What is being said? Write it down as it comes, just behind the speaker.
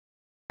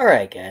All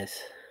right, guys.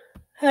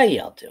 How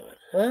y'all doing,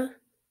 huh?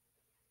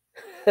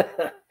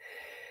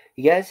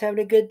 You guys having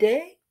a good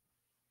day?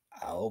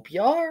 I hope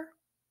you are.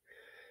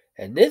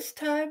 And this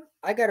time,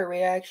 I got a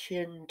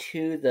reaction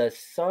to the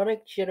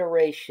Sonic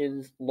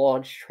Generations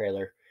launch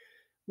trailer,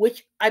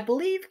 which I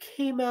believe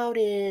came out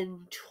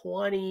in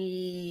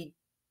 2012,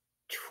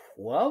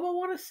 I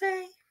want to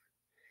say.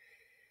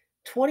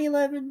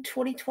 2011,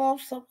 2012,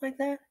 something like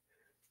that.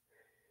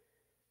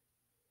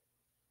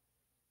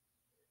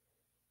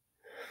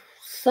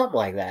 Something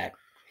like that.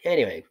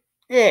 Anyway.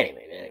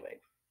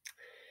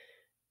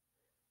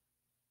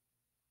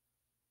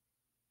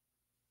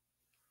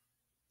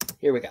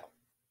 Here we go.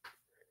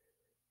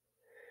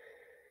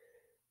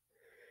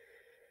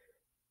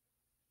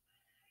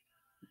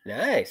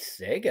 Nice,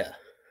 Sega.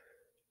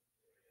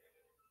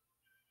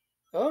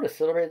 Oh, to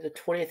celebrate the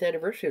 20th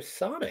anniversary of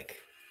Sonic.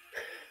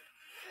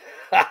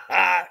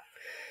 A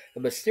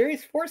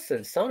mysterious force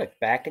sends Sonic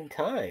back in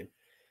time,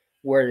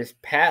 where his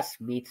past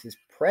meets his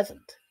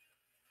present.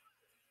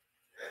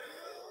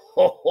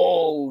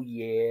 Oh,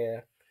 yeah.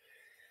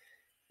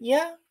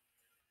 Yeah,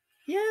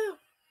 yeah.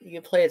 You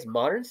can play as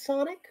modern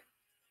Sonic,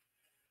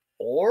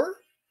 or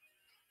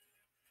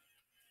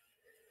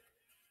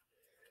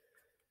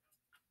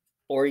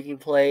you can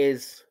play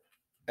as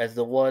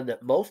the one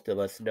that most of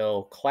us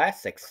know,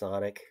 classic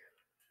Sonic.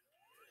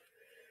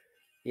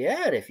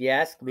 Yeah, and if you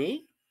ask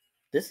me,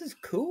 this is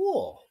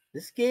cool.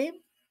 This game,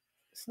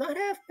 it's not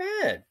half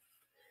bad.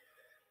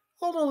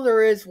 Although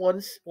there is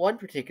one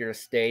particular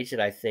stage that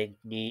I think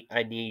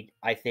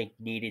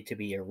needed to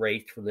be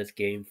erased from this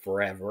game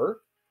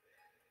forever.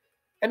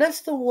 And that's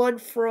the one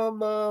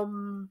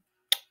from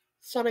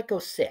Sonic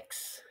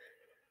 06.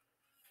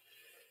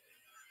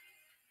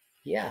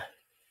 Yeah.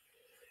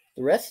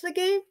 The rest of the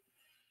game,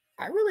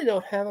 I really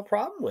don't have a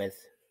problem with.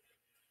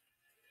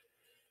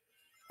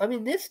 I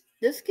mean, this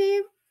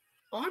game,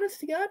 honest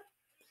to God,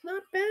 it's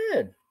not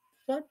bad.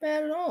 It's not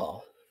bad at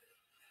all.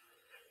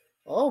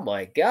 Oh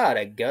my God,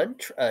 a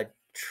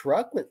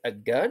truck with a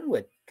gun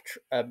with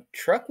a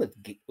truck with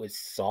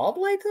saw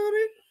blades on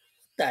it.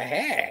 The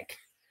heck?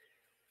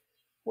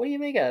 What do you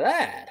make of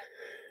that?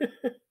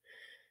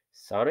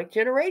 Sonic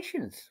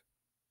Generations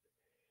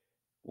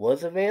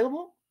was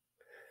available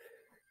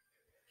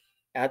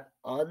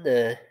on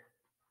the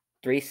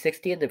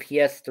 360 and the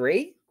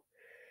PS3,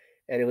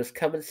 and it was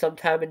coming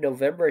sometime in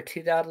November of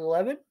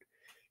 2011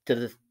 to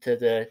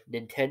the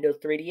Nintendo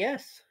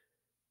 3DS.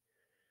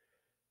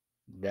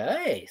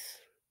 Nice.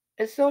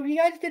 And so, if you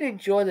guys did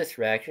enjoy this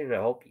reaction, and I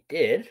hope you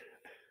did,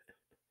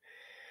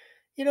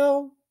 you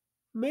know,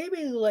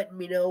 maybe let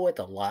me know with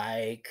a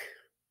like.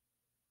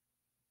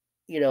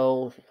 You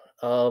know,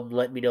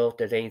 let me know if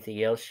there's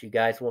anything else you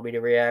guys want me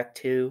to react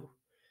to,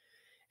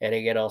 and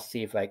again, I'll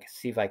see if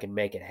I can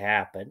make it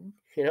happen.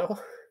 You know,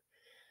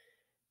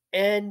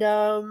 and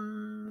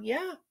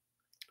yeah.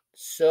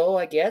 So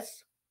I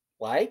guess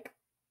like,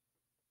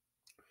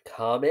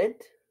 comment,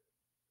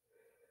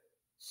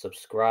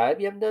 subscribe.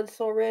 You haven't done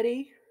so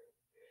already.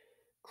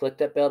 Click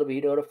that bell to be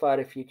notified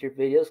of future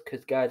videos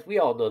because, guys, we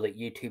all know that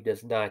YouTube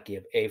does not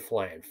give a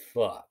flying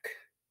fuck.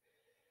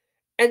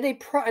 And they're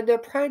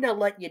probably not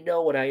letting you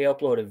know when I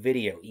upload a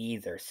video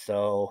either.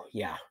 So,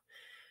 yeah.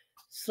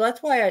 So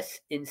that's why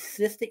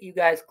insist that you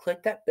guys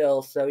click that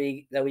bell that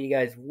way you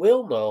guys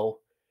will know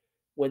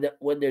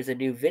when there's a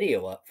new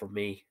video up for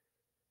me.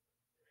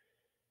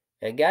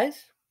 And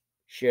guys,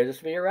 share this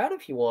video around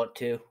if you want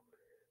to.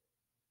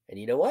 And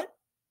you know what?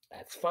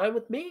 That's fine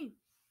with me.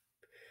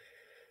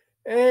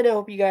 And I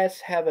hope you guys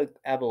have a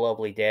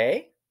lovely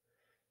day.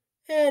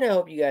 And I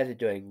hope you guys are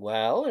doing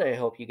well, and I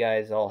hope you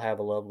guys all have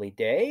a lovely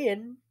day,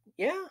 and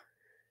yeah.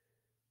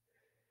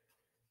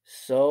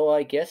 So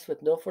I guess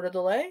with no further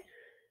delay,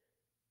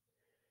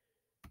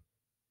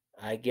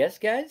 I guess,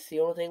 guys, the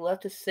only thing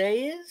left to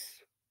say is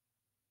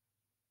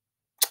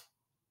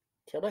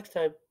till next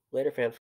time. Later, fam.